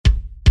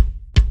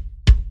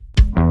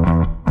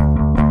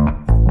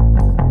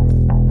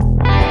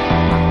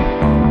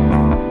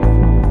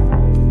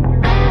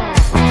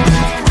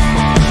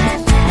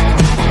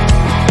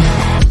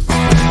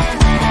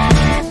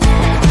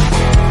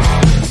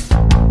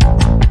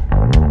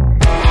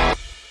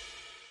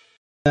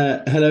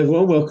Hello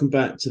everyone, welcome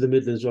back to the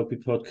Midlands Rugby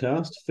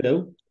Podcast.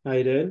 Phil, how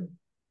you doing?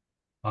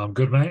 I'm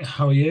good, mate.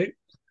 How are you?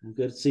 I'm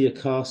good to see your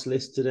cast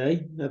list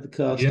today. Have the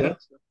cast on, Yeah,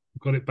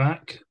 got it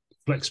back.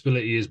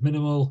 Flexibility is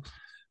minimal.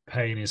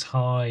 Pain is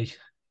high.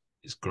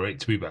 It's great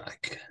to be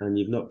back. and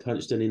you've not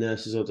punched any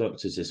nurses or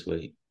doctors this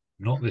week.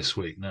 Not this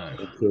week, no.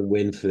 A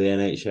win for the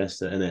NHS,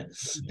 that isn't it?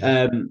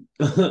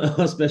 Yeah.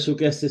 Our special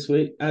guest this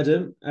week,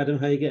 Adam. Adam,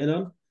 how you getting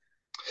on?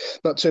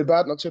 Not too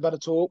bad, not too bad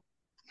at all.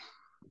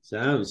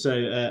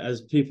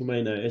 As people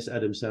may notice,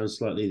 Adam sounds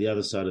slightly the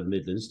other side of the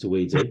Midlands to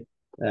we do.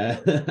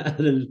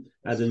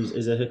 Adams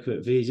is a hooker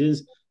at Veseyans.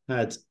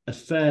 Had a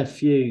fair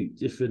few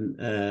different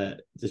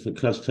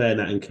clubs playing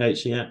at and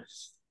coaching at.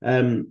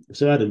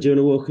 So Adam, do you want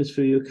to walk us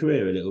through your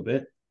career a little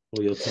bit,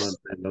 or your time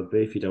playing rugby,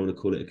 if you don't want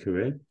to call it a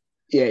career?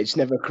 Yeah, it's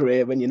never a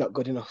career when you're not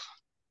good enough.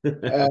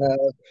 Uh,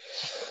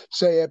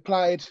 so yeah,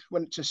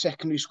 went to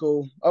secondary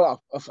school. I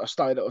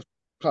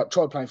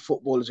tried playing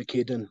football as a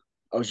kid, and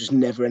I was just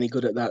never any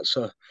good at that.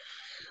 So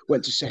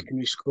went to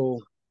secondary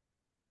school.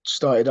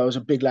 I was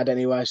a big lad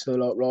anyway, so they're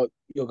like, right,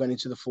 you're going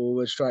into the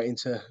forward, straight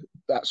into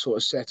that sort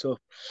of setup.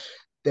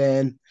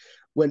 Then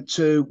went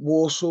to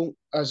Warsaw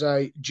as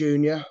a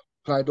junior,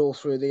 played all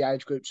through the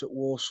age groups at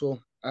Warsaw,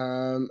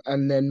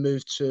 and then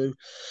moved to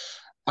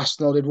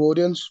Aston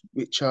Edwardians,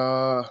 which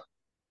are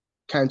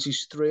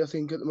counties three, I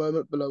think, at the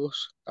moment below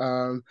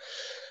us.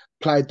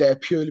 Played there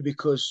purely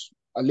because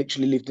I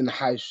literally lived in the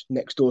house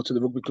next door to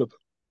the rugby club.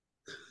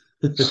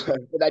 So,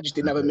 but they just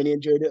didn't have a mini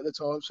and Judy at the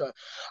time. So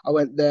I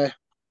went there,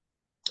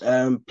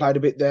 played a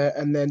bit there,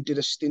 and then did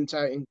a stint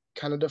out in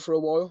Canada for a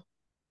while.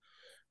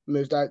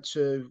 Moved out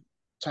to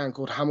a town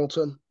called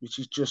Hamilton, which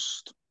is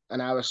just an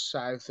hour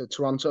south of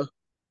Toronto.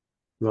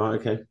 Right,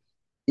 okay.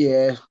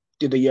 Yeah,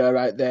 did a year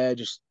out there,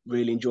 just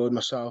really enjoyed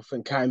myself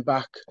and came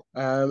back,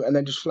 and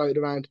then just floated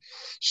around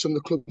some of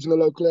the clubs in the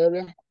local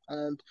area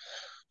and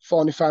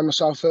finally found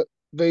myself at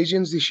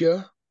Veseyans this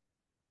year.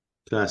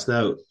 Class.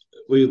 Now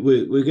we're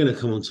going to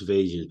come on to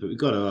Veseyans, but we've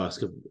got to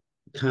ask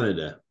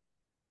Canada.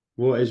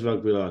 What is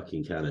rugby like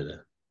in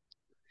Canada?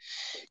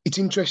 It's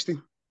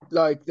interesting.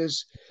 Like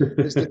there's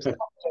the top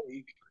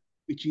league,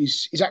 which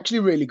is actually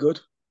really good.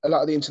 A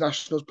lot of the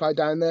internationals play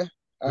down there.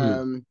 Hmm.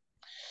 Um,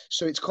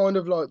 so it's kind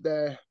of like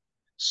their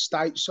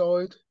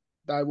stateside.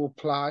 They will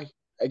play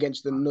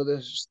against one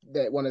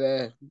of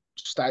their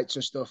states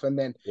and stuff, and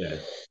then Yeah.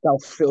 they'll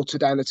filter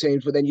down the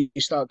teams. But then you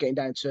start getting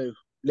down to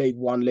League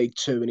One, League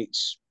Two, and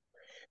it's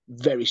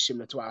very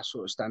similar to our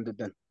sort of standard.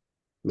 Then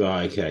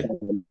Right, okay.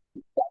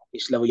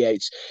 it's level, yeah.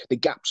 It's the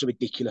gaps are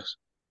ridiculous.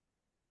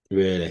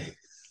 Really.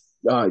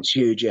 Oh, it's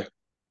huge, yeah.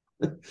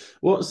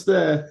 What's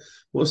the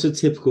what's a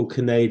typical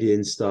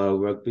Canadian style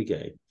rugby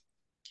game?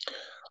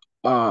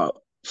 Uh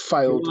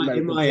Failed In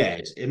American my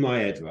football.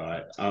 head,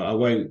 right? I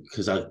won't,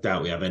 because I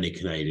doubt we have any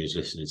Canadians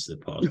listening to the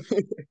pod.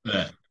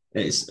 But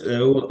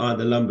they're all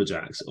either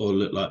lumberjacks or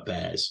look like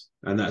bears,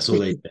 and that's all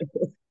they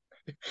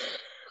do.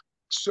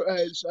 So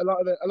a lot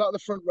of the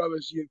front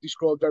rowers you've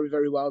described very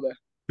very well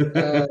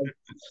there.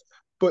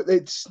 But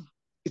it's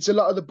a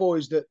lot of the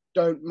boys that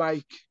don't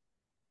make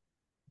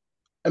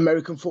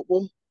American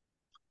football.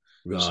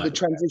 So the Right.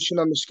 transition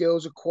on the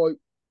skills are quite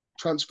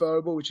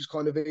transferable, which is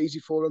kind of easy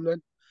for them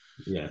then.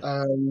 Yeah.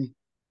 Um,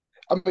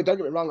 I mean, don't get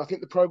me wrong. I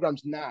think the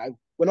programs now,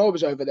 when I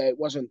was over there, it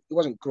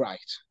wasn't great.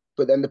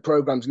 But then the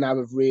programs now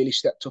have really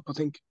stepped up. I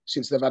think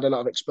since they've had a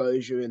lot of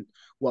exposure in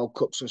World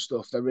Cups and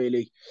stuff,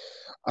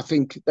 I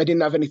think they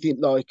didn't have anything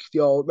like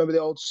remember the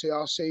old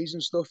CRCs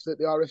and stuff that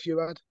the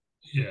RFU had,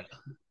 Yeah.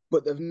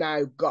 but they've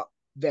now got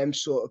them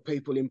sort of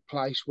people in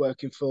place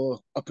working for,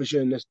 I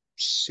presume, the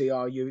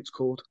CRU. It's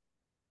called.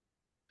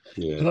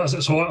 Yeah.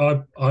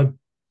 So I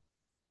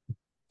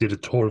did a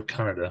tour of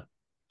Canada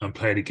and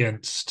played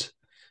against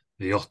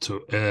the Ottawa.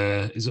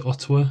 Is it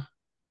Ottawa?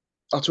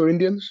 Ottawa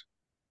Indians,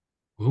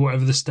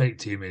 Whatever the state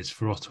team is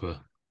for Ottawa.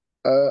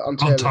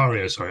 Ontario.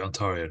 Ontario, sorry,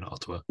 Ontario, not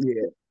Ottawa. Yeah,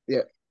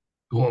 yeah,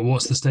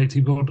 What's the state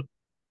team called?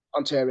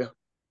 Ontario.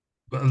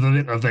 But have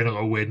they not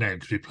got a weird name?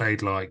 Because we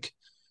played like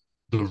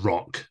the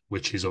Rock,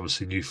 which is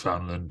obviously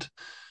Newfoundland.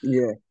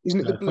 Yeah,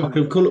 isn't it the Fuck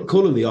Blue? 'em,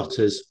 call them the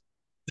Otters.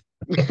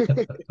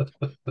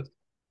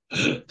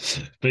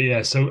 But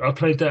yeah, so I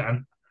played that,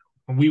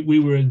 and we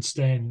were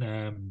staying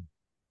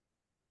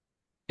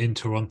in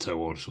Toronto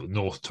or sort of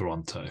North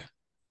Toronto,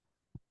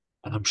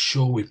 and I'm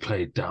sure we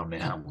played down near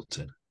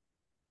Hamilton,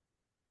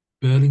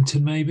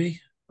 Burlington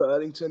maybe.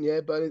 Burlington,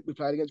 yeah, we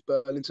played against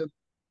Burlington.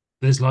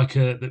 There's like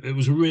it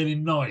was a really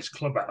nice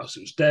clubhouse.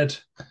 It was dead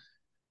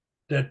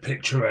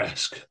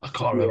picturesque. I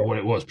can't remember Yeah. what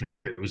it was, but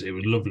it was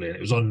lovely, and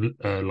it was on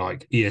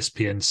like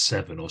ESPN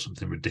 7 or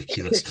something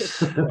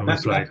ridiculous when we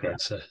played there.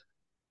 So,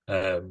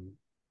 um,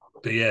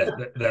 but yeah,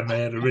 then they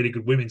had a really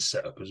good women's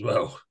setup as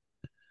well.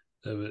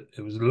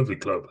 It was a lovely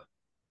club.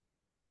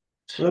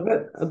 Well,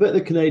 I bet the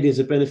Canadians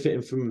are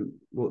benefiting from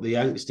what the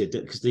Yanks did,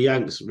 because the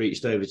Yanks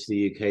reached over to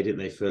the UK, didn't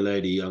they, for a load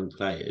of young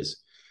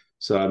players.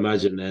 So I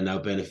imagine they're now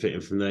benefiting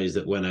from those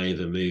that went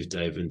over, moved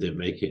over, and didn't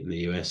make it in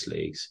the US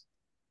leagues,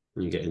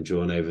 and getting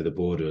drawn over the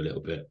border a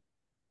little bit.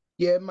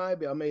 Yeah,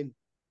 maybe. I mean,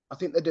 I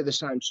think they do the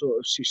same sort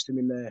of system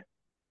in there.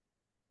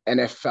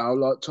 NFL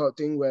like type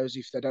thing. Whereas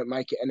if they don't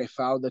make it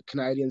NFL, the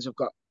Canadians have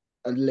got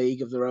a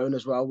league of their own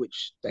as well,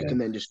 which they can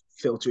then just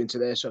filter into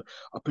there. So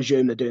I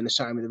presume they're doing the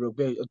same with the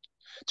rugby.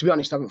 To be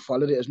honest, I haven't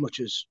followed it as much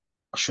as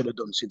I should have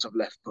done since I've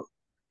left, but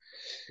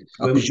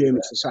I presume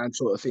it's the same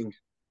sort of thing.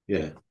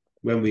 Yeah.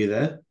 When were you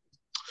there?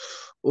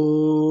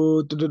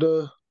 Oh,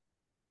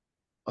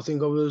 I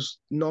think I was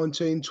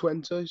 19,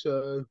 20,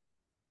 so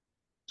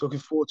talking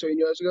 14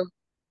 years ago.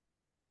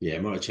 Yeah,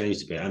 it might have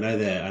changed a bit. I know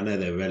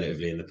they're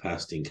relatively in the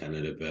past in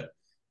Canada, but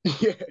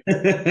Yeah.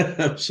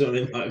 I'm sure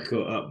they might have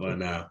caught up by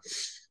now.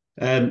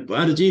 But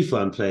how did you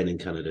find playing in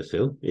Canada,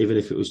 Phil? Even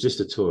if it was just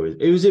a tour,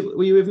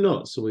 were you with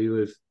Knots or were you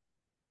with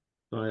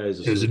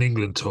IOs? It was an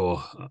England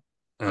tour,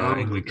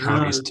 England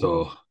Counties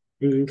tour.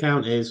 England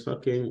Counties,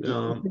 fucking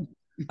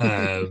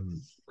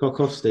cock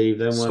off, Steve.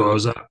 Then so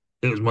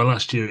it was my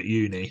last year at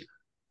uni.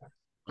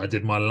 I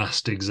did my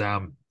last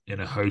exam in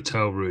a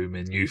hotel room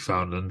in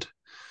Newfoundland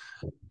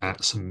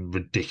at some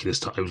ridiculous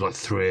time. It was like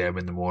 3 a.m.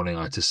 in the morning.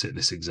 I had to sit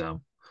this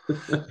exam.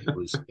 It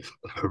was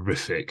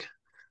horrific.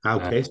 How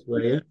pissed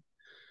were you?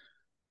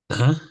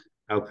 Huh?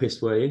 How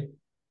pissed were you?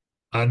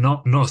 I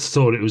not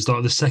thought it was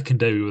like the second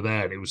day we were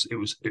there, and it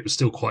was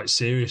still quite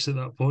serious at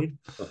that point.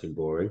 Fucking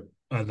boring.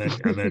 And then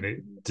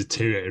it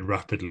deteriorated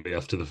rapidly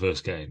after the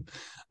first game.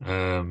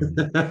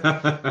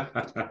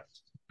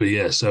 But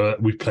yeah, so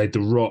we played the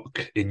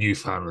Rock in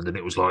Newfoundland, and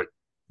it was like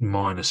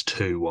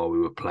 -2 while we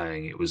were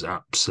playing. It was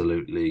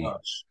absolutely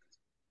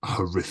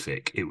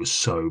horrific. It was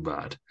so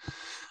bad.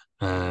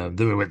 Then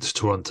we went to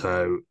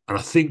Toronto, and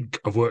I think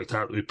I've worked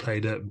out that we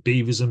played at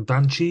Beavers and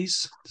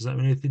Banshees. Does that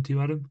mean anything to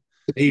you, Adam?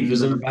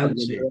 Beavers and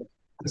Banshees.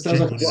 It sounds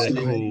like they're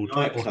called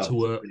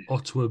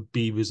Ottawa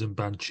Beavers and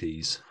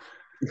Banshees.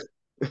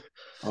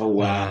 Oh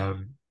wow!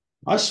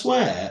 I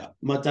swear,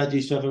 my dad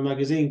used to have a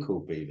magazine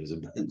called Beavers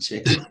and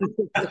Banshees.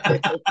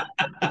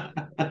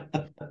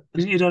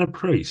 Isn't your dad a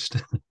priest?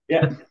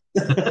 Yeah.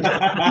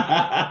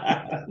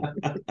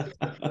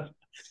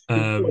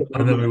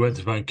 And then we went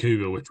to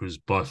Vancouver, which was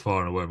by far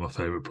and away my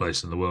favourite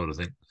place in the world. I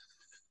think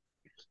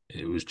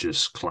it was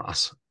just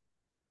class.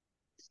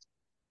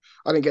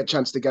 I didn't get a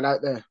chance to get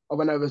out there. I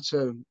went over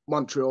to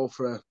Montreal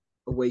for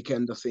a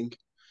weekend, I think,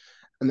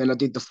 and then I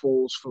did the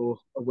Falls for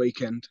a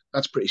weekend.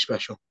 That's pretty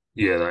special.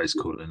 Yeah, that is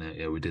cool, isn't it?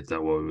 Yeah, we did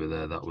that while we were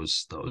there. That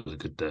was a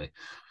good day.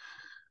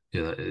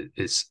 Yeah,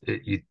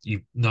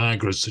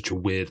 Niagara is such a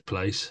weird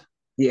place.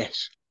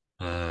 Yes.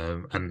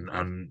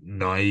 And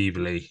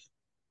naively,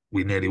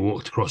 we nearly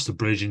walked across the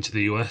bridge into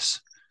the US.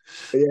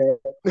 Yeah.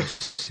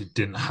 It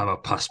didn't have a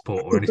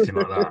passport or anything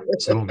like that.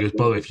 Someone goes,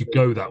 by the way, if you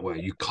go that way,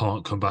 you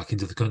can't come back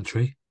into the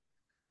country.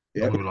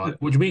 Yeah. And we were like,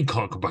 what do you mean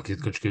can't come back into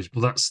the country? He goes,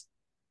 well,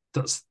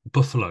 that's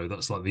Buffalo.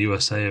 That's like the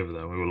USA over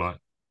there. And we were like,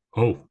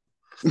 oh.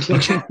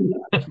 Okay.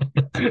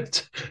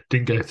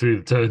 Didn't go through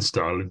the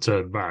turnstile and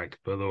turn back.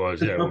 But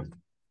otherwise, yeah.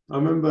 I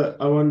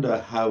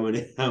wonder how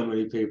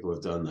many people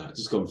have done that.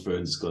 Just gone through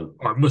and just gone.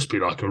 Oh, it must be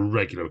like a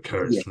regular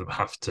occurrence for them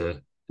have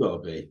to. Gotta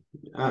be.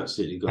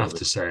 Absolutely gotta have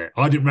to say it.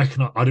 I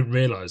didn't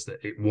realise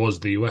that it was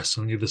the US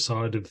on the other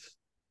side of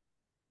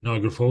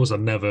Niagara Falls. I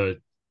never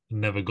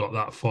got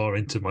that far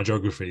into my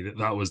geography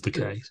that was the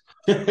case.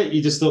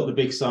 You just thought the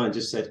big sign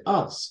just said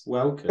us,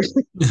 welcome.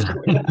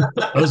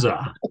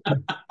 Huzzah.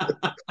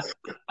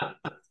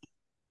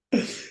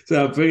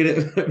 So bringing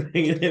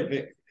it a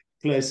bit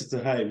closer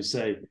to home.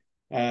 So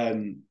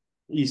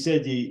you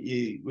said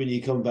you when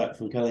you come back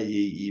from Canada,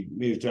 you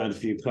moved around a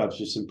few clubs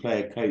with some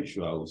player coach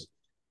roles.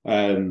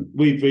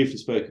 We briefly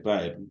spoke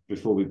about it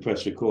before we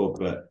press record,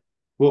 but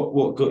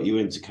what got you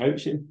into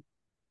coaching?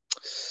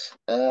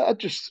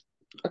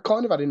 I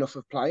kind of had enough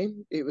of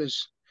playing. It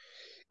was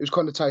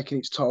kind of taking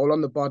its toll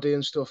on the body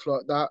and stuff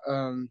like that.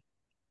 And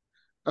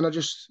I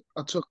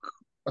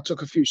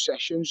took a few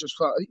sessions. Just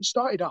like it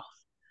started off.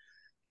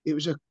 It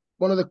was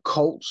one of the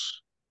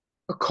Colts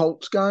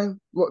game.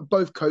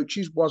 Both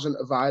coaches wasn't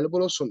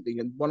available or something,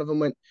 and one of them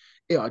went,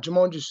 "Yeah, do you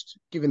mind just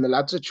giving the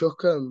lads a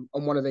chuck on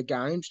one of their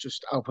games,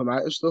 just help them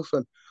out and stuff?"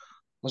 And I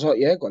was like,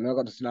 "Yeah, go on, I've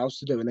got nothing else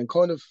to do." And then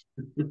kind of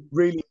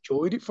really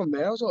enjoyed it from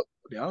there. I was like,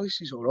 "Yeah,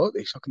 this is all right.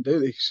 I can do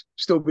this.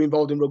 Still be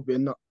involved in rugby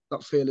and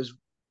not feel as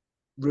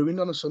ruined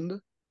on a Sunday."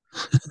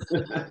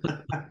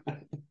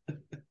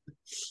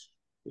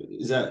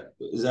 Is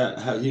that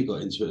how you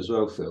got into it as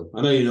well, Phil?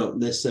 I know you're not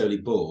necessarily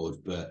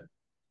bored, but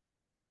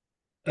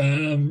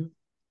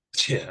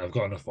yeah, I've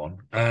got enough on.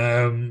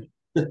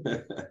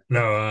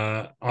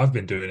 No, I've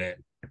been doing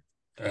it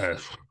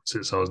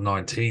since I was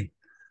 19.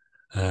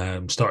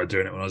 Started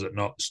doing it when I was at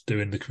Knots,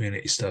 doing the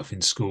community stuff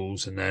in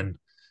schools, and then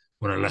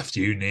when I left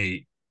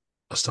uni,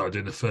 I started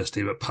doing the first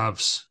team at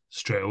Pavs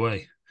straight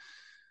away.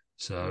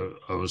 So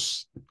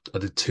I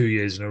did 2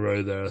 years in a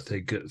row there, I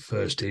think, at the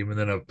first team, and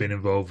then I've been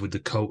involved with the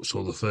Colts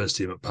or the first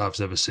team at Pavs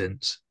ever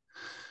since.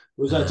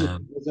 Was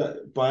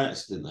that by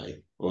accident, though?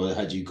 Or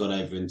had you come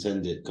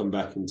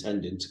back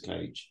intending to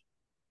coach?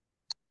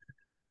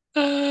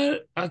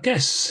 I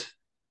guess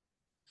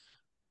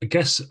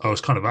I was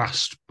kind of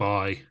asked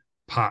by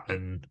Pat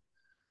and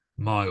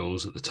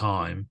Miles at the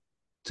time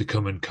to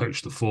come and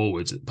coach the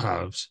forwards at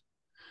Pavs.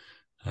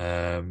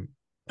 And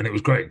And it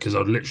was great because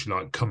I'd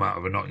literally like come out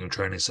of a Nottingham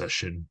training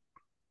session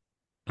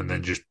and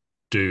then just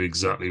do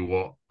exactly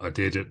what I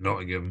did at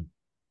Nottingham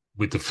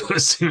with the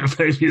first team of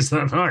failures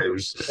that night.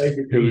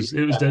 Basically, It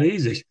was dead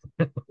easy.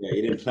 yeah,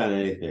 you didn't plan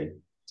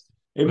anything.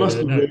 It But must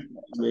have no, really,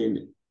 I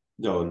mean,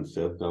 go on,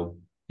 Phil, go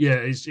on. yeah,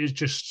 it's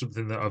just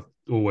something that I've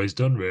always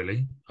done.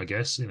 Really, I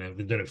guess I've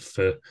been doing it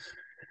for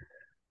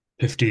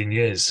 15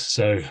 years,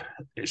 so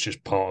it's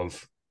just part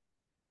of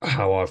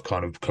how I've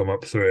kind of come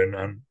up through.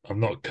 And I'm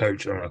not a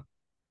coach. I'm a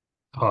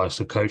highest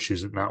of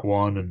coaches at Nat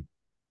One, and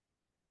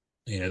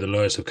the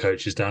lowest of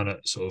coaches down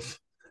at sort of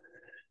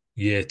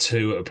year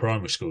two at a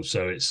primary school.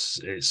 So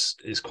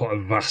it's quite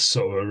a vast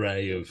sort of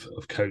array of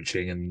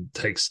coaching and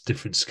takes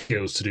different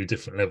skills to do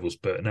different levels.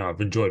 But no,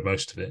 I've enjoyed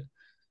most of it.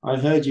 I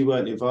heard you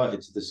weren't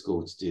invited to the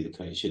school to do the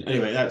coaching.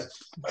 Anyway, that's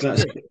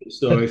a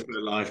story for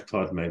a live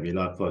pod, maybe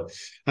live pod.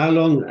 How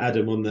long,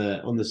 Adam, on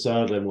the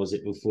sideline was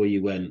it before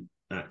you went?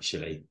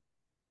 Actually,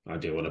 I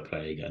do want to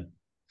play again.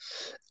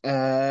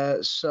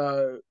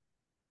 So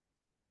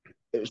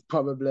it was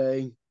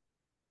probably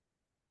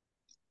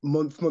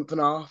month and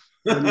a half.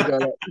 When you go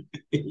like,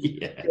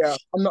 Yeah. yeah,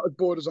 I'm not as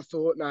bored as I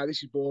thought. Nah,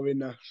 this is boring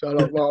now. So I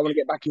want to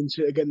get back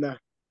into it again now.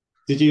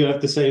 Did you have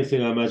the same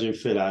thing I imagine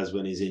Phil has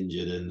when he's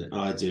injured, and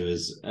I do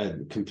as a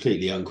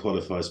completely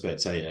unqualified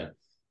spectator,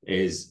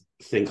 is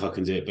think I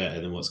can do it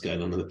better than what's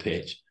going on the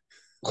pitch?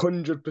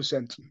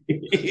 100%.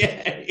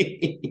 Yeah.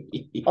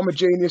 I'm a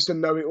genius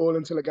and know it all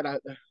until I get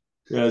out there.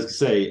 Yeah, I was going to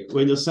say,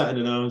 when you're sat in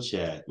an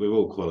armchair, we're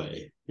all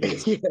quality.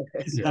 It's, Yeah.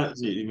 it's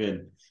absolutely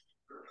mint.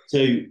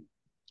 So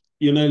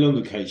you're no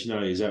longer coaching,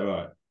 are you? Is that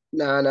right?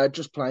 No,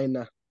 just playing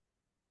now.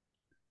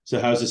 So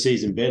how's the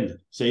season been?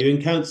 So you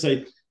encounter,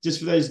 so just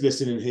for those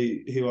listening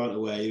who aren't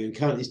aware, you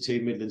encounter these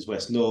two Midlands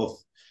West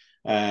North.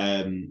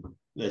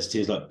 There's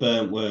teams like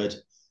Burntwood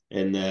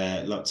and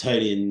like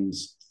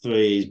Tonians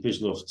threes,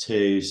 Bridgnorth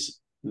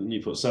twos,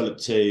 Newport Sullock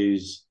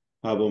twos,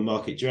 Harborne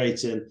Market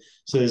Drayton.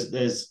 So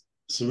there's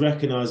some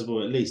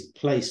recognisable, at least,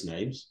 place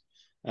names,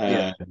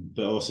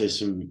 but also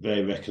some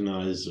very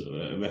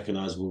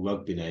recognisable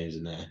rugby names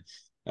in there.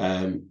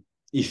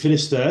 You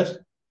finished third.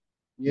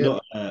 Yeah.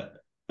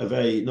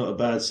 Not a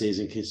bad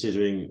season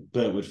considering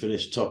Burntwood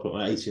finished top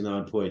at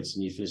 89 points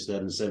and you finished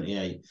third and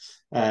 78.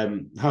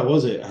 How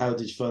was it? How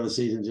did you find the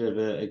season? Did you have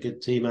a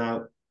good team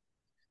out?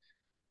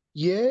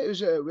 Yeah, it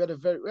was. We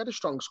had a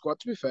strong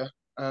squad. To be fair,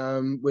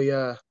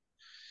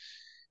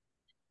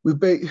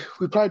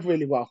 we played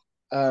really well.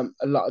 A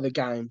lot of the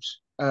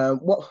games. There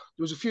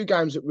was a few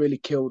games that really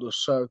killed us.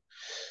 So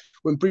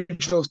when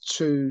Bridgnorth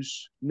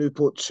twos,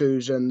 Newport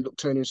twos, and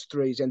Luctonians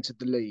threes entered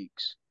the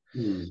leagues,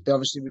 they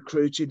obviously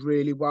recruited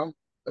really well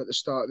at the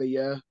start of the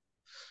year.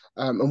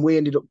 And we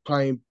ended up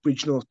playing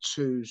Bridgnorth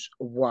twos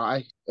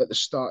away at the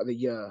start of the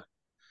year.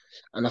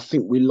 And I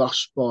think we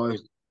lost by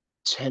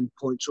 10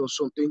 points or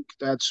something.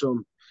 They had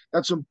some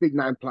big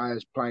name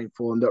players playing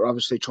for them that are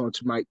obviously trying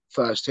to make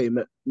first team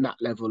at that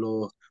level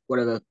or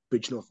whatever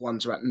Bridgnorth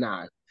ones are at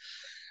now.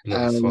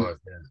 Level 5,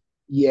 yeah.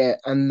 Yeah,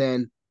 and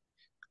then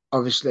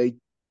obviously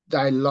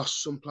they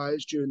lost some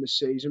players during the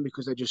season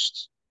because they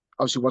just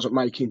obviously wasn't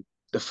making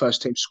the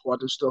first team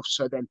squad and stuff.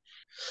 So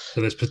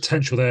there's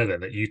potential there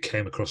then that you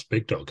came across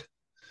Big Dog.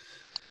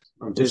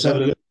 I'm just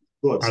having a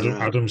look.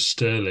 Adam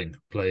Sterling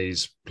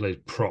plays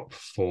prop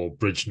for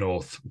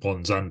Bridgnorth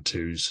ones and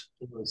twos.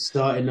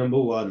 Starting number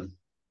one.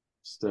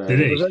 Did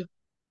he?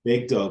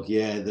 Big Dog,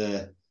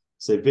 yeah.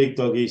 So Big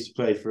Dog used to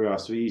play for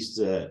us.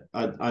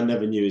 I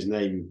never knew his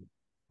name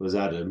was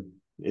Adam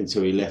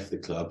until he left the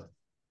club.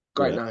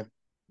 Great name.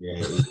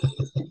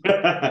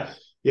 Yeah.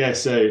 Yeah,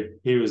 so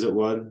he was at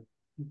one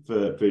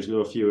for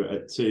Bridgnorth, you were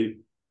at two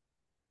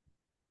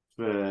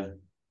for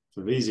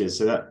Veseyans.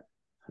 So that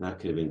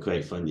could have been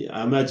great fun.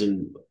 I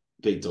imagine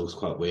Big Dog's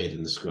quite weird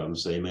in the scrum,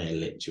 so he may have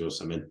licked you or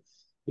something.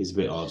 He's a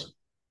bit odd.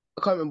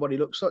 I can't remember what he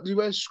looks like. Does he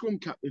wear a scrum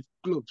cap with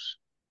gloves?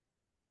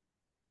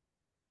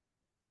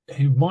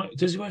 He might.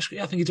 Does he wear?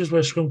 I think he does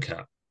wear a scrum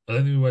cap. I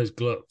don't think he wears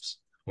gloves.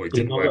 Or he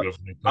didn't wear gloves.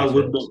 I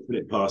would not put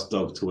it past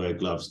Dog to wear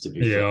gloves. To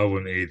be fair, I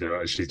wouldn't either.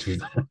 Actually, to be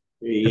fair.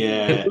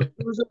 Yeah, there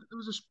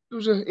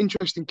was an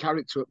interesting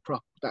character at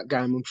prop that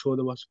game. I'm sure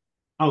there was.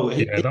 Oh,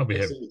 yeah, that'll be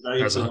him.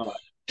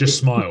 Just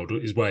smiled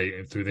his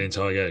way through the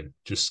entire game,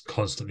 just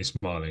constantly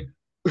smiling.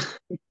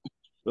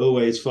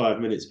 Always 5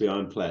 minutes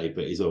behind play,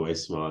 but he's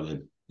always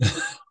smiling.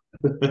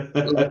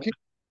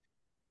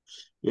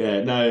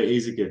 Yeah, no,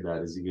 he's a good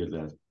lad.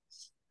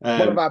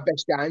 One of our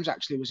best games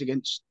actually was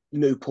against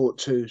Newport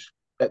twos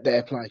at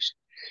their place.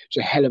 It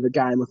was a hell of a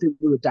game. I think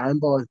we were down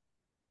by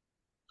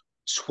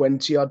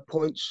 20 odd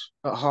points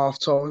at half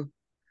time,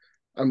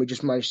 and we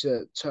just managed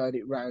to turn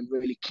it round,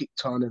 really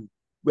kicked on, and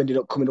we ended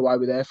up coming away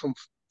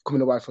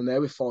from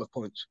there with 5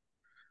 points.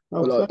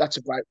 Okay. That's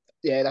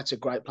a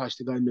great place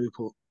to go in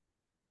Newport.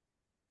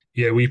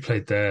 Yeah, we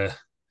played there.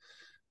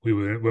 When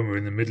we were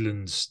in the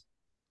Midlands,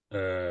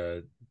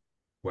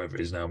 whatever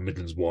it is now,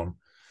 Midlands 1.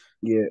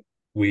 Yeah.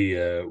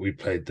 We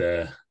played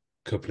there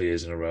a couple of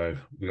years in a row.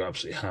 We got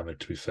absolutely hammered,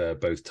 to be fair,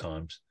 both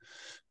times.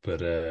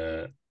 But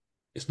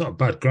it's not a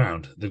bad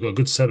ground. They've got a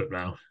good setup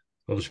now.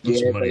 Obviously put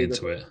some money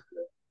into it.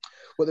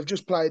 Well, they've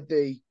just played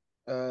the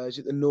is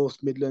it the North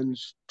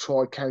Midlands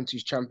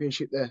Tri-Counties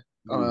Championship there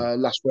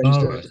last Oh,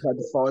 Wednesday. right. They played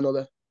the final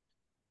there.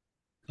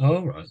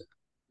 Oh, right.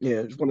 Yeah,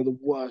 it was one of the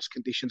worst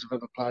conditions I've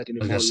ever played in I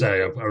was my going to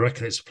life. say, I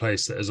reckon it's a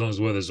place that, as long as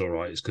the weather's all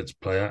right, it's good to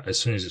play at. As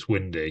soon as it's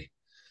windy,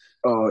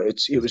 Oh, it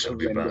it's was going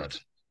to be horrendous.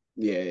 bad.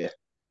 Yeah,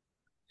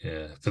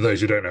 Yeah. For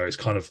those who don't know, it's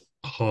kind of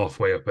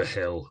halfway up a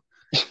hill,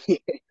 yeah.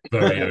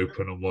 very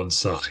open on one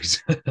side.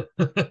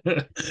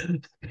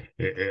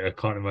 I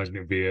can't imagine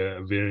it'd be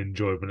an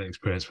enjoyable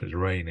experience when it's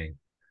raining.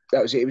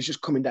 That was it. It was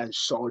just coming down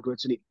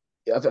sideways, and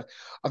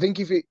I think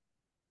if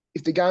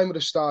the game would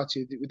have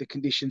started with the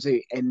conditions that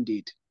it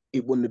ended,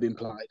 it wouldn't have been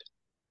played.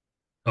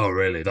 Oh,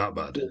 really? That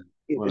bad?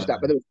 It was that,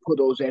 but there was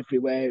puddles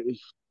everywhere. It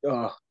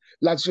was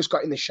lads just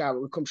got in the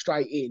shower. We come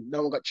straight in.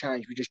 No one got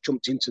changed. We just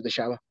jumped into the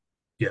shower.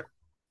 Yeah.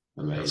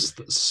 Amazing. That's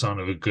the son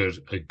of a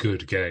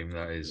good game,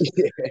 that is.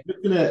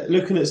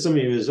 Looking at some of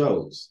your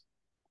results,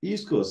 you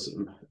scored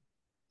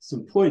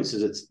some points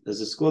as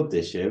a squad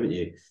this year, haven't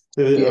you?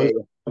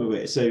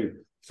 So, so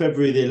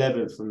February the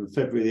 11th and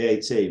February the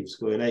 18th,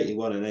 scoring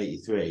 81 and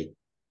 83.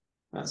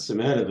 That's some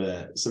hell of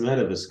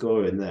a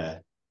score in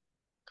there.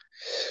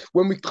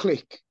 When we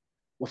click,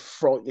 we're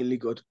frighteningly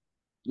good.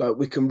 Like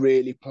we can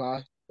really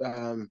play.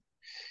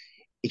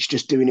 It's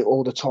just doing it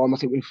all the time. I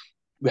think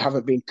we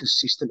haven't been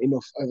consistent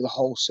enough over the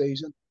whole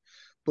season.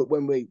 But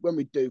when we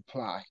do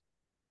play,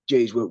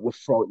 geez, we're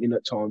frightening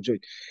at times.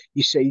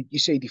 You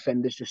see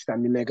defenders just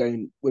standing there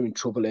going, "We're in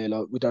trouble here.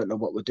 Like we don't know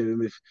what we're doing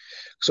with."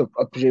 So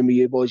I presume with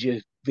you boys, your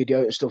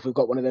video and stuff. We've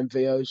got one of them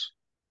VOs.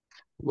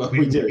 Well,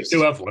 we do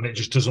have one. It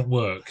just doesn't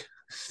work.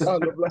 Oh,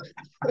 lovely.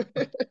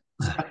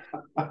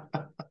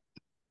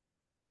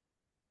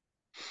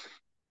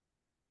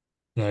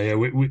 No, yeah,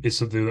 it's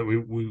something that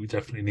we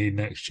definitely need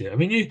next year. I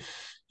mean,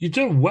 you've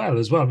done well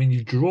as well. I mean,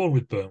 you've drawn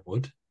with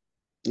Burntwood.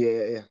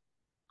 Yeah.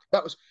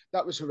 That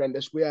was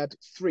horrendous. We had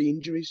 3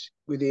 injuries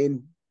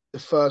within the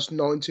first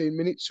 19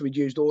 minutes. So we'd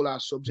used all our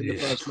subs in the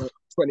first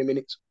 20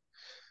 minutes.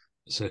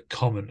 It's a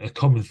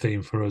common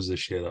theme for us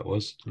this year. That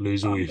was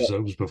lose all your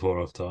subs before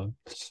half time.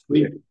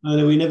 We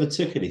never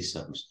took any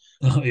subs.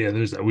 Oh yeah,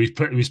 there's that.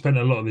 We spent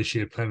a lot of this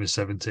year playing with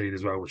 17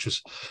 as well,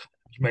 which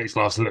makes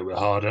life a little bit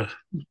harder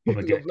on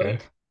the get go.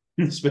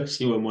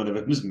 Especially when one of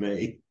them was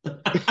me.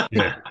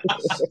 Yeah.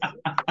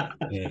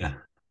 Yeah.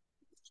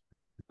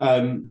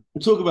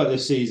 Talk about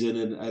this season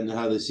and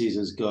how the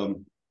season's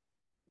gone.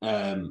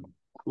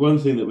 One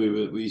thing that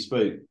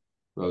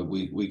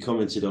we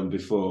commented on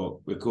before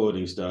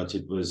recording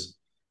started was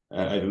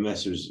over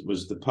messages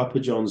was the Papa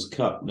John's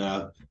Cup.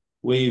 Now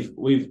we've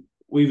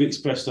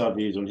expressed our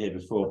views on here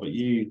before, but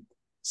you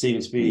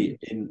seem to be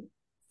in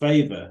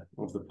favour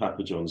of the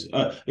Papa John's.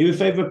 Are you in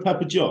favour of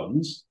Papa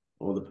John's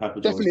or the Papa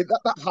John's? Definitely,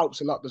 that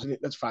helps a lot, doesn't it?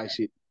 Let's face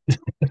it.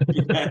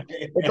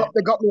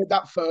 They got me at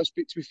that first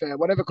bit. To be fair,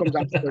 whatever comes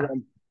after,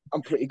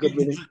 I'm pretty good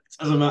with it.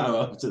 Doesn't matter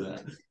after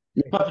that.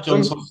 Papa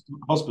John's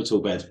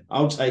hospital bed.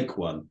 I'll take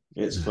one.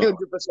 It's fine.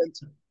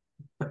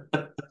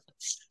 100%.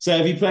 So,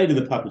 have you played in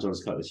the Papa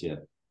John's Cup this year?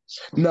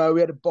 No,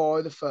 we had to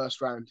buy the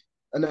first round,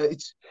 and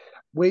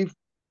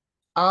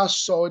our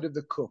side of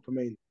the cup. I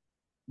mean,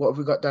 what have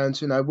we got down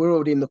to now? We're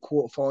already in the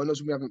quarterfinals,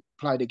 and we haven't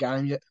played a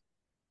game yet.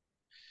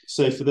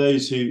 So, for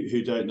those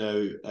who don't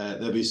know,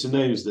 there'll be some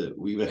names that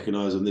we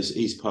recognise on this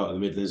east part of the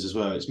Midlands as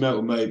well. It's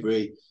Melton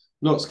Mowbray,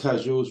 Notts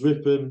Casuals,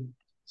 Ripon,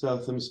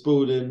 Southam,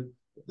 Spalding,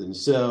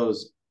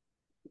 themselves,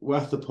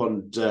 Wath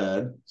upon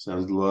Dearn,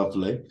 sounds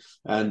lovely,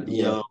 and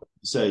yeah.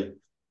 So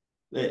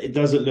it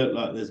doesn't look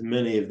like there's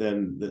many of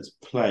them that's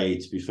played.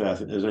 To be fair, I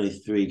think there's only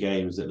 3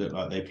 games that look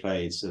like they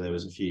played. So there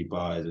was a few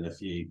buys and a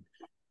few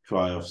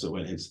try-offs that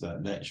went into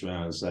that next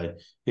round. So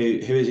who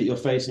is it you're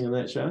facing in the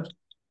next round?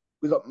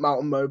 We got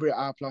Melton Mowbray at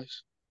our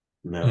place.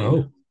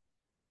 No.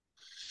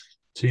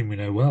 Team we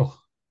know well.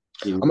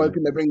 I'm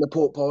hoping they bring the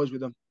pork pies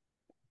with them.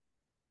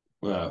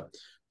 Well,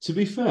 to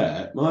be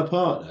fair, my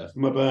partner for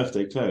my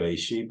birthday, Chloe,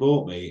 she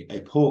bought me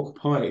a pork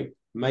pie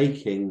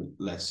making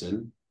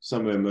lesson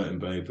somewhere in Merton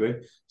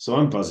Mowbray. So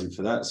I'm buzzing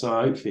for that. So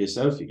I hope for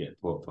yourself you get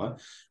pork pie.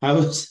 How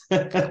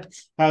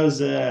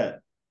does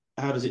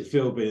it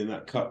feel being in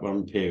that cup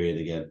run period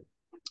again?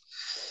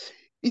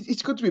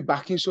 It's good to be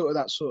back in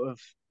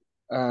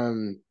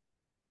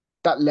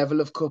that level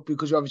of cup,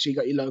 because obviously you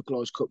got your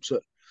localised cups. I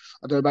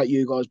don't know about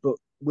you guys, but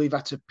we've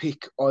had to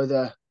pick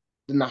either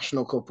the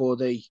national cup or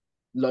the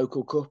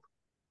local cup.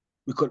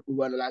 We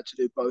weren't allowed to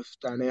do both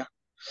down here.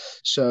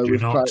 So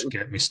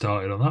get me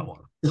started on that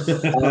one.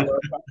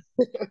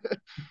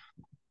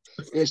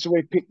 Yeah, so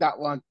we picked that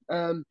one.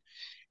 I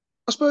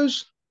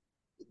suppose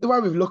the way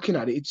we're looking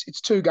at it,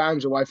 it's 2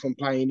 games away from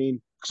playing in,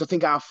 because I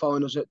think our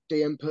finals at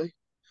DMP.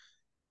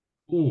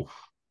 Ooh.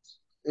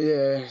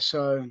 Yeah,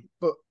 so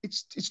but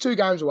it's 2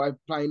 games away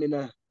playing in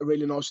a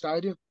really nice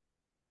stadium.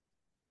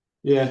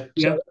 Yeah.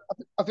 So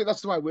I think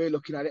that's the way we're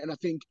looking at it, and I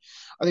think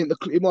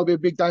it might be a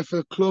big day for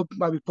the club.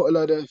 Maybe put a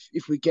load of,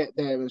 if we get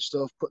there and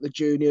stuff, get the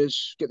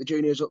juniors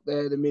up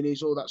there, the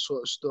minis, all that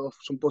sort of stuff,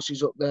 some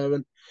buses up there,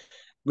 and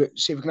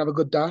see if we can have a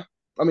good day.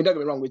 I mean, don't get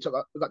me wrong, we've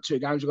got 2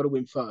 games we've got to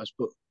win first,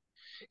 but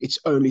it's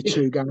only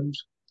 2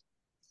 games.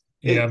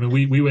 Yeah, I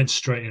mean, we went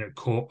straight in at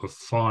quarter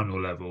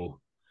final level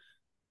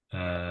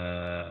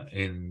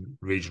in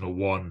Regional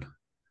One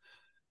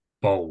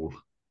Bowl.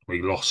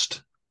 We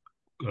lost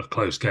a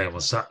close game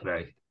on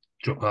Saturday,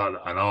 dropped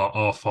out, and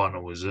our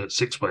final was at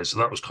six way, so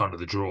that was kind of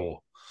the draw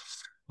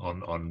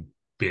on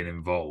being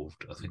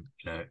involved. I think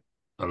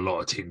a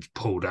lot of teams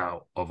pulled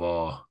out of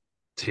our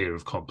tier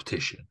of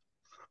competition.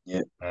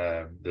 Yeah.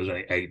 There was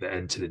only 8 that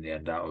entered in the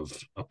end out of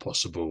a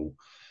possible,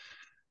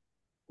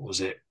 what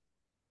was it,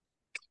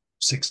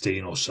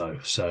 16 or so.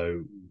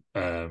 So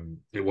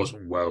it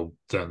wasn't well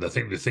done. I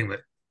think the thing that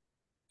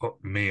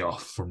put me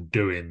off from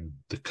doing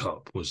the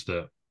cup was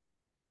that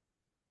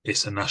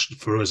it's a national,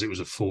 for us, it was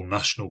a full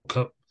national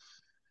cup.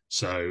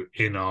 So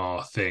in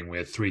our thing, we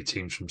had 3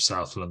 teams from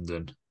South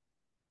London,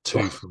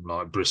 2 from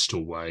like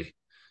Bristol way.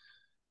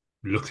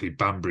 Luckily,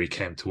 Banbury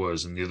came to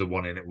us, and the other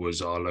one in it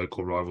was our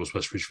local rivals,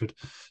 West Bridgeford.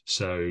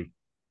 So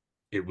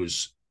it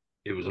was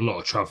a lot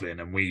of travelling,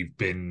 and we've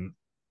been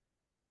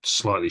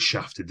slightly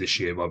shafted this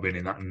year by being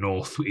in that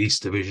North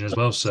East division as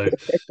well. So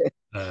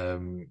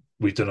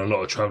we've done a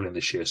lot of travelling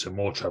this year. So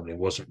more travelling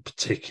wasn't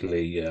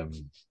particularly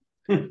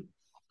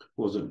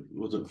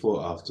wasn't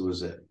thought after,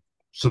 was it?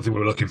 Something we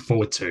were looking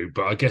forward to.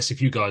 But I guess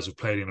if you guys have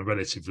played in a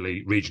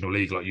relatively regional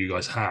league like you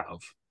guys have,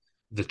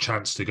 the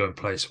chance to go and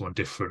play someone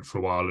different for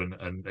a while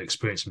and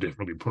experience something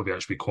different would probably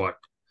actually be quite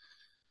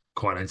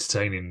an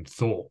entertaining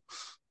thought.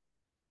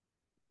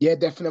 Yeah,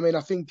 definitely. I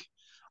mean, I think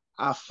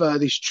our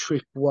furthest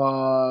trip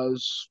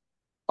was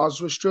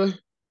Oswestry.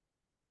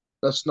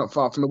 That's not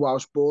far from the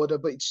Welsh border,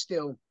 but it's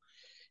still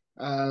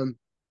an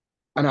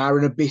hour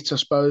and a bit, I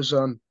suppose,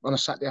 on a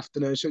Saturday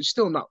afternoon. So it's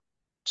still not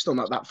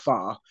that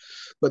far.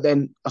 But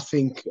then I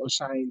think I was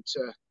saying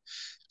to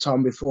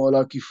Tom before,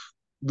 like if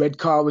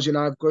Redcar was in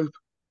our group,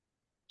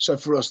 so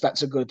for us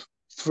that's a good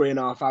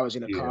 3.5 hours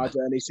in a car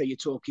journey. So you're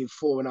talking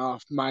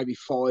 4.5, maybe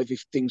 5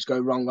 if things go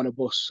wrong on a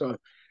bus. So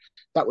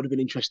that would have been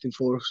interesting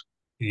for us.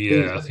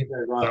 Yeah, I think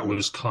that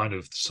was kind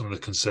of some of the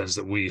concerns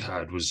that we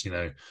had was,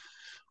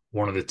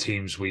 one of the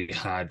teams we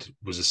had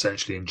was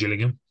essentially in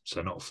Gillingham,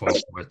 so not far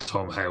from where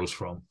Tom hails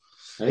from.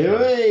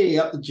 Hey,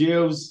 up the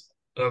Gills.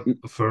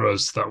 For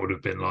us, that would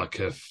have been like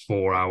a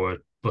 4-hour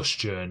bus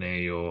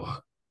journey or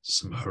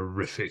some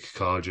horrific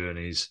car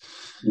journeys.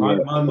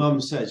 My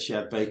mum said she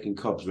had bacon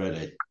cobs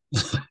ready.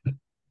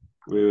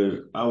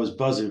 I was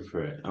buzzing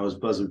for it.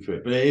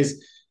 But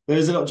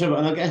there's a lot of trouble,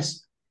 and I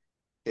guess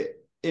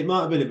it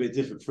might have been a bit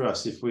different for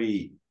us if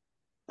we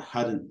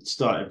hadn't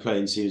started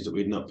playing teams that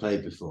we'd not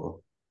played before.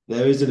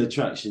 There is an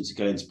attraction to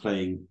going to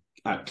playing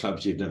at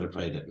clubs you've never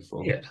played at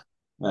before. Yeah.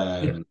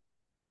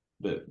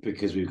 But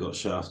because we've got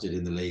shafted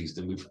in the leagues,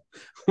 then we've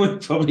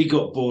probably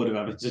got bored of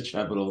having to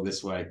travel all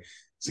this way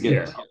to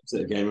get to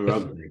a game of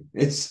rugby.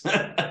 It's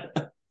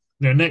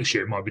next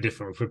year it might be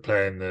different if we're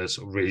playing the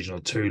sort of regional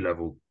 2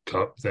 level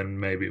cup. Then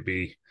maybe it'd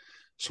be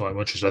slightly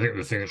more interesting. I think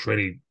the thing that's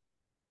really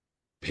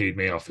peed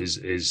me off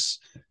is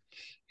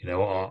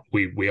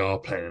we are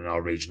playing in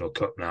our regional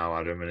cup now,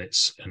 Adam, and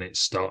it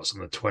starts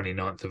on the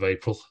 29th of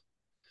April.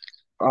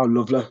 Oh,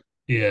 lovely.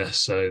 Yeah,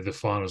 so the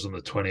final's on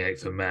the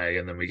 28th of May,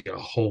 and then we get a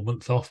whole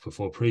month off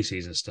before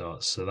pre-season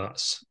starts. So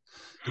that's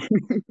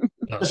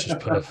just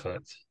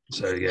perfect.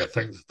 So yeah,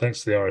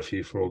 thanks to the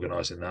RFU for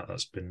organising that.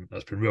 That's been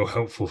real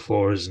helpful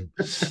for us.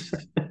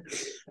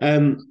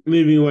 And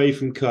moving away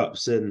from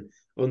cups and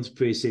onto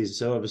pre-season.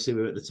 So obviously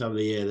we're at the time of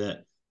the year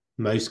that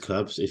most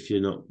clubs, if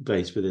you're not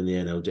based within the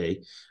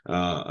NLD,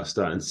 are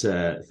starting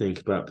to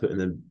think about putting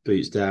their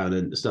boots down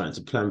and starting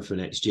to plan for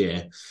next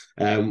year.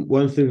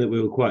 One thing that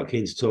we were quite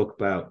keen to talk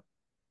about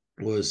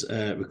was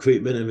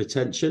recruitment and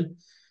retention.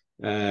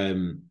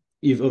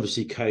 You've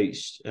obviously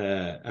coached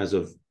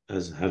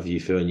as have you,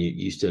 Phil, and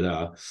you still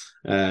are.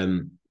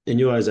 In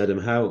your eyes, Adam,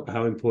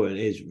 how important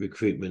is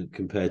recruitment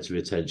compared to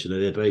retention? Are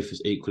they both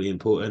as equally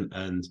important?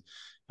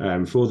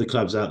 And for all the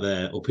clubs out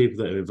there or people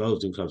that are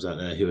involved in clubs out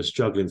there who are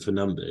struggling for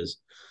numbers,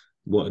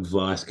 what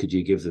advice could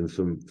you give them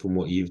from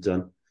what you've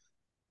done?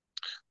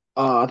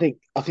 I think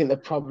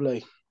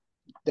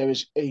they're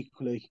as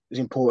equally as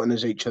important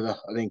as each other.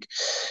 I think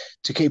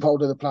to keep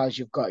hold of the players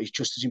you've got is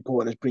just as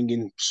important as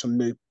bringing some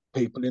new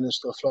people in and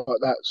stuff like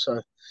that. So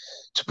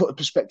to put a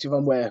perspective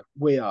on where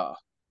we are,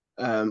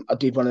 I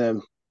did one of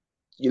them,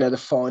 the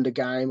find a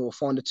game or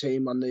find a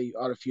team on the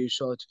RFU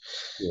side.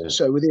 Yeah.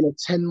 So within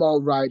a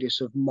 10-mile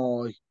radius of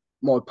my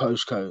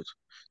postcode,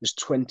 there's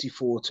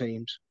 24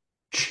 teams.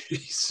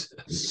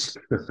 Jesus.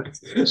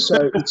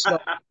 So it's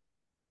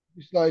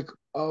like,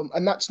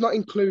 and that's not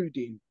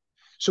including.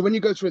 So when you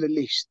go through the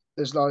list,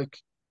 there's like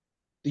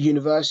the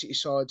university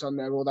sides on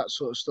there, all that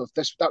sort of stuff.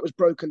 That was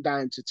broken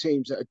down to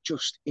teams that are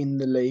just in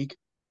the league.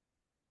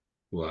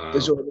 Wow.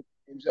 There's all the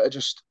teams that are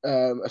just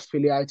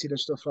affiliated and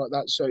stuff like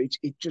that. So it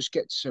just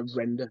gets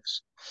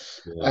horrendous.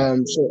 Yeah.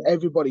 So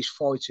everybody's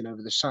fighting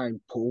over the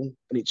same pool,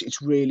 and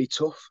it's really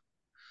tough.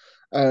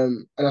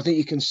 And I think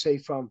you can see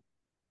from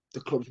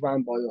the clubs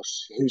run by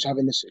us who's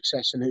having the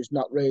success and who's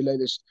not really.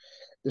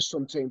 There's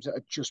some teams that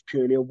are just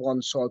purely a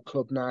one-side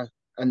club now,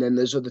 and then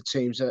there's other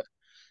teams that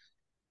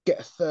get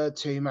a third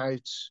team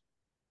out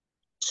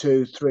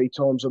 2-3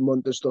 times a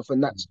month and stuff,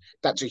 and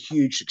that's a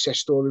huge success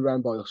story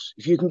around by us.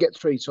 If you can get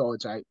 3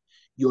 sides out,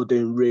 you're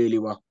doing really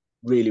well,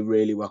 really,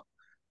 really well.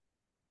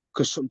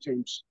 Because some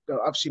teams,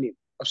 I've seen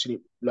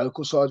it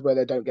local sides where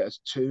they don't get a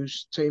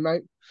twos team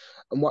out.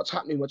 And what's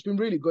been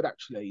really good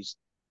actually is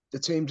the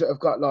teams that have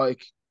got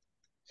like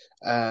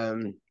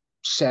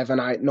 7,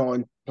 8,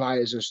 9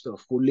 players and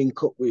stuff will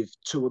link up with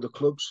 2 other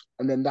clubs,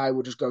 and then they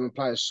will just go and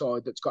play a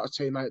side that's got a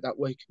team out that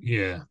week.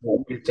 Yeah,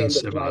 we've They done end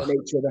up similar.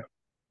 playing each other.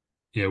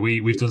 Yeah,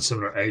 we've done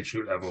similar at age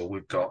group level.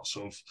 We've got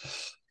sort of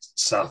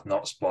South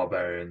Notts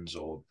Barbarians,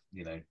 or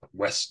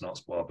West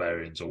Notts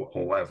Barbarians, or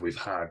whatever we've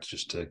had.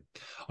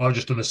 I've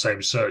just done the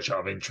same search out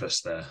of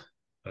interest there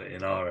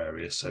in our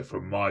area. So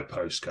from my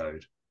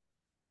postcode,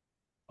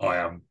 I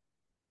am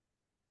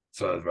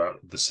further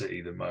out of the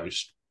city than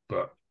most,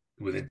 but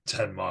within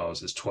 10 miles,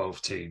 there's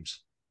 12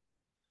 teams.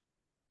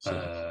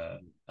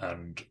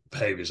 And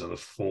Pavies are the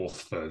 4th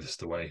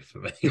furthest away for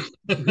me.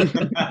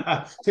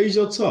 Who's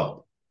your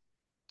top?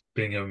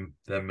 Bingham,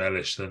 then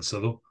Mellish, then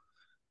Southall.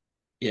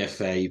 Yeah,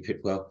 fair. You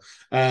picked well.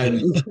 They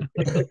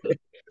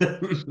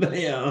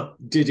are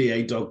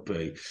Didier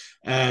Dogby.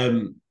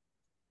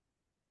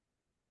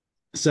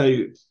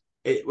 So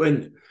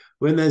when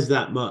there's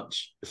that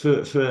much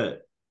for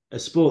a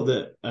sport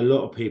that a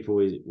lot of people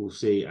will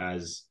see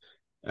as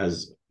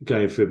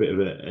going through a bit of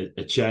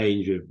a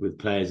change with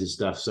players and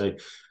stuff. So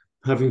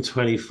having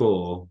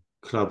 24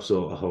 clubs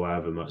or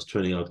however much,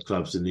 20 odd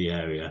clubs in the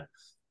area,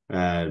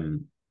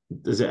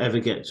 does it ever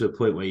get to a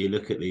point where you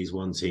look at these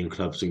one team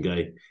clubs and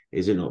go,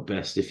 is it not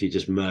best if you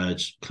just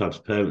merge clubs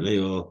permanently,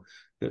 or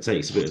that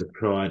takes a bit of the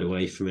pride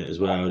away from it as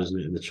well, doesn't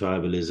it, and the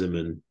tribalism?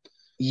 And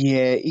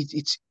yeah,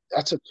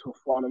 that's a tough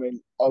one. I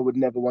mean, I would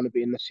never want to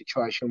be in the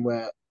situation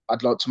where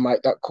I'd like to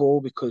make that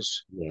call,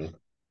 because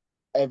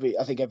I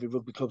think every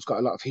rugby club's got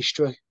a lot of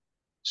history.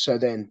 So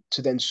then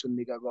to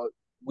suddenly go, right,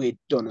 we're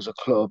done as a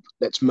club,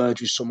 let's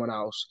merge with someone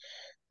else.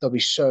 There'll be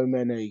so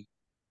many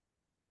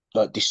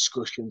like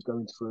discussions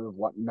going through of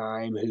what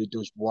name, who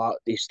does what,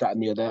 this, that,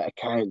 and the other,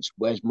 accounts,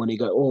 where's money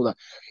go, all that.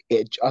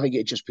 I think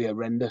it'd just be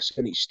horrendous.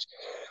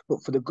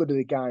 But for the good of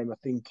the game, I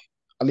think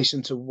I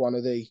listened to one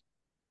of the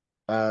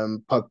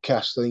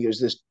podcasts. I think it was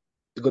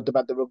the Good, the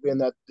Bad, the Rugby,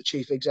 and the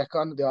chief exec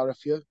on the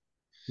RFU.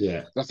 Yeah,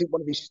 and I think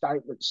one of his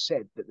statements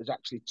said that there's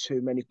actually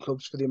too many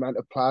clubs for the amount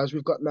of players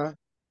we've got now.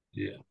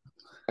 Yeah,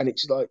 and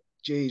it's like,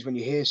 geez, when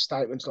you hear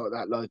statements like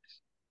that, like,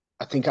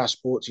 I think our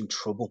sport's in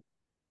trouble.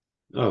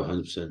 Oh,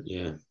 100%,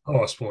 yeah.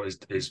 Our sport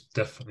is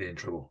definitely in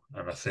trouble.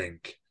 And I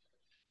think,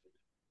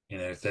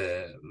 if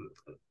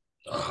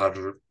I had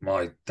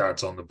my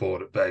dad's on the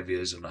board at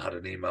Veseyans, and I had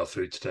an email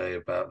through today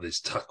about this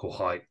tackle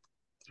height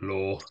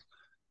law.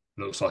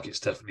 Looks like it's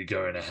definitely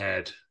going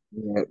ahead.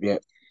 Yeah.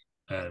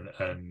 And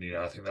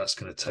I think that's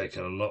going to take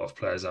a lot of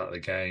players out of the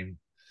game.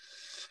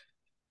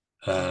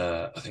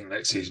 I think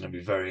next season will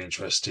be very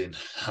interesting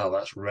how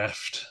that's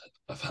reffed.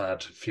 I've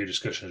had a few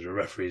discussions with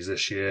referees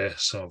this year,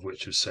 some of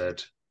which have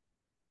said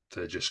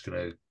they're just going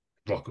to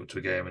rock up to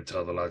a game and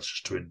tell the lads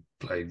just to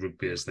play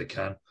rugby as they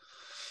can,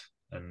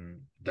 and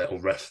they'll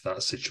ref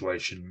that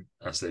situation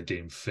as they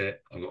deem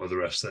fit. I've got other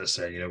refs that are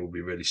saying, we'll be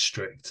really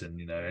strict, and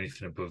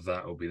anything above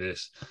that will be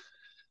this.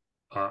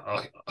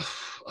 I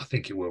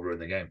think it will ruin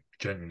the game.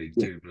 Genuinely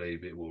do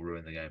believe it will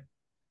ruin the game,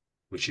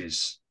 which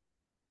is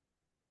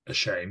a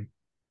shame,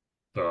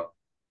 but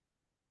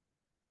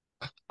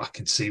I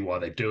can see why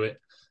they do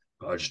it,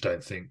 but I just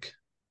don't think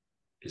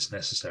it's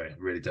necessary. I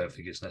really don't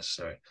think it's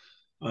necessary.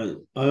 I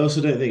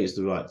also don't think it's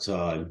the right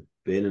time,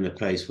 being in a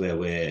place where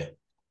we're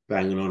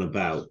banging on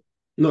about,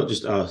 not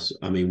just us,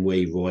 I mean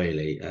we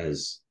royally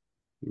as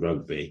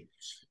rugby,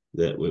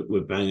 that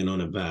we're banging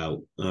on about,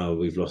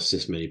 we've lost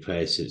this many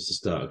players since the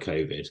start of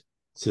COVID.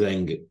 So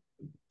then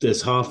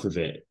there's half of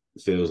it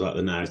feels like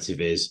the narrative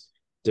is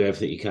do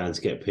everything you can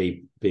to get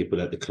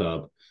people at the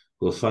club.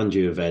 We'll fund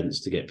you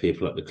events to get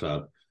people at the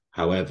club.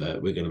 However,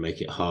 we're going to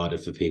make it harder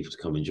for people to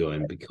come and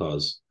join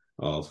because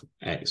of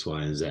X,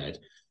 Y, and Z.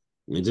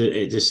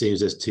 It just seems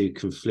there's two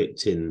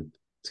conflicting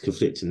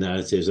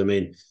narratives. I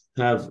mean,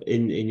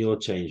 in your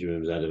changing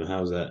rooms, Adam,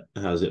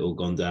 how's it all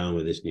gone down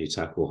with this new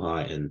tackle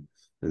height and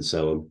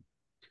so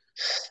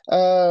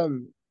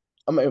on?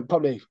 I mean,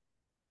 probably.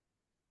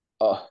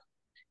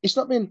 It's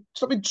not been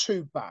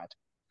too bad.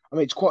 I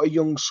mean, it's quite a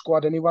young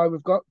squad anyway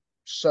we've got,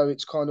 so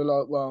it's kind of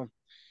like, well,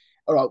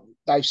 all right,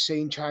 they've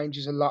seen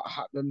changes a lot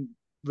happening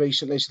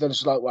recently, so then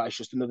it's like, well, it's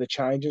just another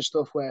change and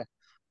stuff. Where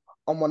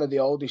I'm one of the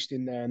oldest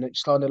in there, and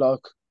it's kind of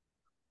like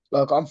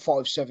I'm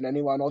 5'7"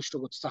 anyway, and I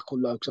struggle to tackle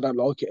low because I don't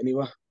like it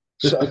anyway.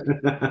 So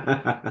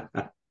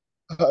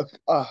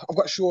I've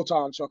got short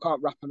arms, so I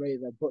can't wrap them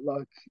either. But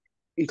like,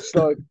 it's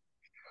like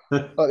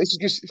it's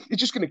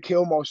just going to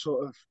kill my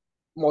sort of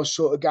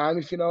game,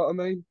 if you know what I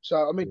mean.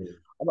 So I mean,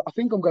 I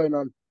think I'm going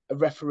on a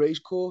referees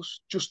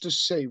course just to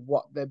see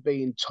what they're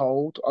being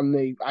told on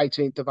the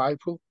 18th of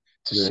April,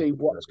 to see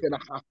what's going to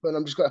happen.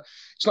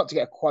 It's not to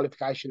get a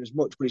qualification as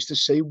much, but it's to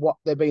see what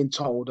they're being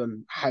told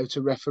and how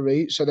to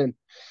referee. So then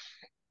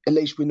at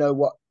least we know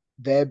what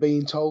they're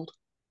being told.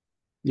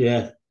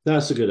 Yeah,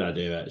 That's a good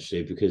idea,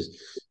 actually, because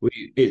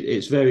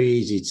it's very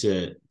easy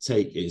to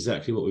take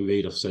exactly what we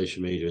read off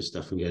social media and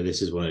stuff and go,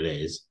 "This is what it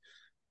is,"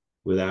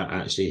 without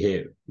actually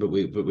hear. But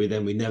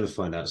we never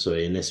find out.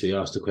 Sorry, unless we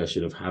ask the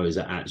question of how is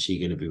it actually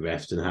going to be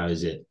refed and how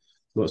is it,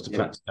 what's the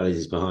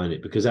practicalities behind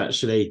it? Because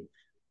actually,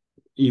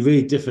 you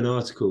read different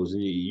articles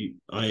and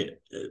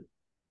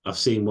I've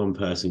seen one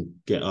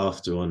person get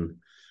after on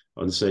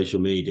social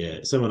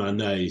media. Someone I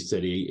know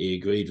said he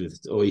agreed with,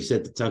 or he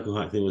said the tackle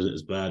height thing wasn't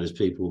as bad as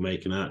people were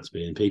making out to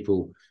be, and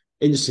people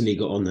instantly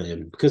got on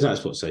him because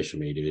that's what social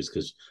media is.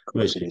 Because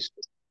most of it's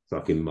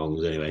fucking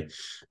mongs anyway.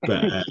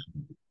 But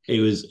it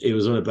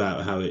was on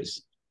about how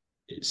it's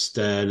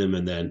sternum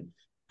and then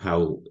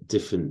how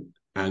different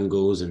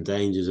angles and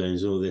danger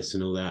zones, all this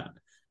and all that.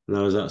 And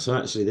I was like, so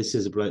actually, this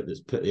is a bloke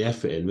that's put the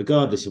effort in,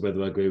 regardless of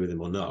whether I agree with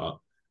him or not.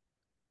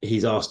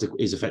 He's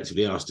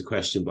effectively asked a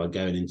question by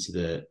going into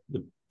the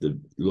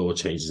law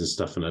changes and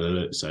stuff and had a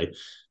look. So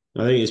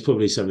I think it's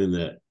probably something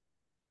that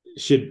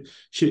should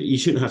you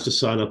shouldn't have to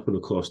sign up on a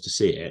course to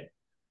see it,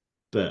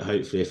 but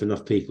hopefully if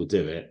enough people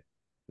do it,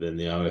 then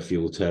the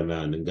RFU will turn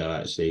around and go,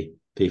 actually,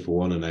 people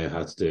want to know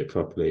how to do it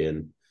properly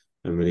and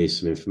release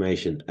some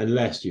information,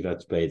 unless you've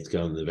had to pay to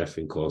go on the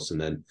refereeing course, and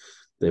then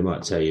they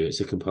might tell you it's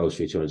a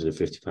compulsory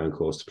 £250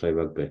 course to play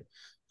rugby.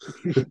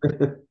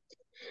 It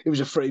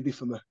was a freebie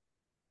for me.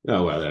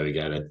 Oh, well, there we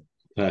go then.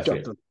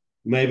 Perfect.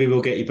 Maybe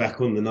we'll get you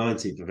back on the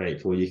 19th of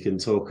April. You can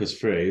talk us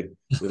through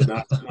with a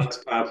nice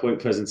PowerPoint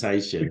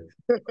presentation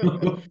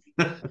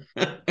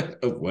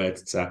of where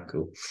to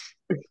tackle.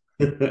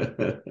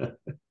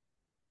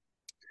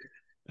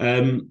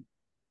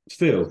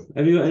 Phil,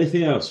 have you got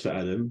anything else for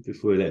Adam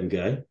before we let him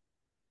go?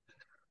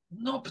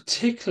 Not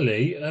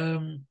particularly.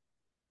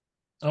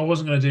 I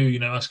wasn't going to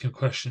do, asking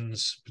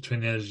questions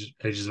between the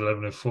ages of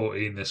 11 and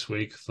 14 this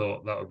week. I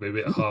thought that would be a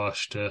bit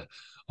harsh to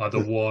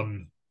either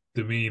one,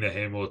 demeanour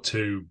him, or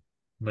two,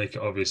 make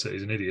it obvious that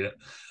he's an idiot.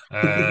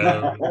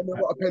 I know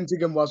what a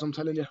pentagon was, I'm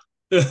telling you.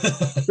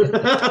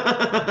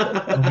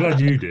 I'm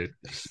glad you did.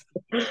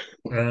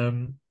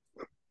 I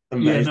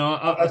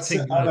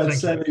think thank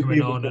you for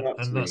coming on,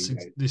 and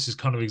this is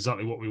kind of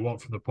exactly what we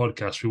want from the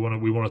podcast.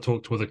 We want to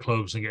talk to other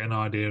clubs and get an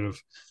idea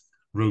of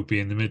rugby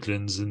in the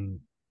Midlands and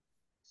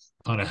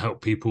kind of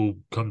help people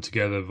come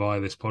together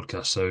via this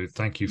podcast. So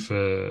thank you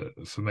for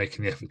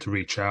making the effort to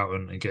reach out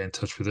and get in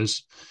touch with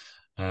us.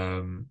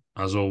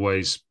 As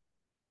always,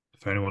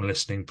 for anyone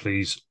listening,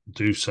 please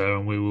do so,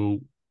 and we will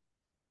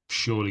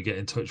surely get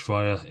in touch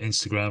via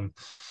Instagram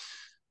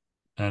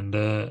and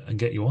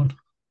get you on.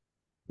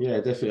 Yeah,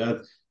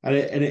 definitely. And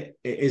it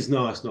is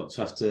nice not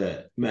to have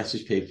to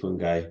message people and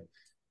go,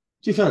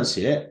 "Do you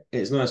fancy it?"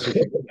 It's nice when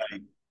people go,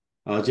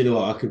 "Oh, do you know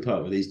what? I can put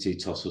up with these two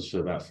tossers for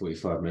about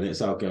 45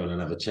 minutes. I'll go on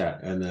and have a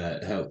chat and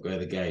help grow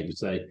the game."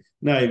 So,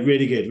 no,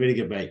 really good,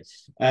 mate.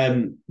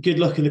 Good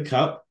luck in the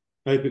cup.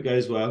 Hope it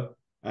goes well.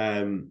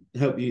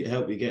 Help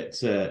you get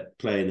to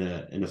play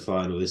in a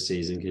final this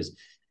season, because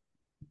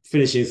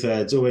finishing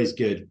third's always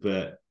good,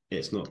 but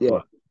it's not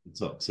quite the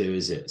top two,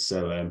 is it?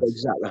 So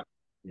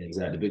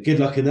exactly. But good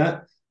luck in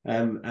that,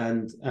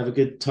 and have a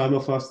good time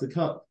off after the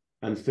cup.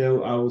 And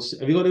Phil, have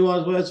you got any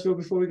wise words, Phil,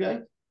 before we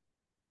go?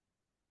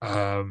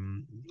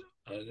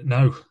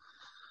 No.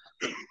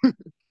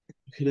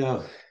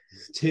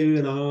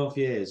 2.5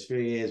 years,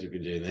 3 years we've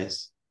been doing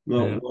this.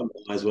 Not one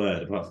wise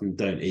word apart from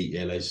don't eat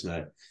yellow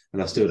snow.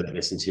 And I still don't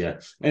listen to you.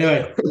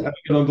 Anyway, have a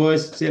good one,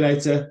 boys. See you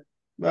later.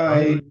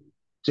 Bye.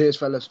 Cheers,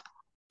 fellas.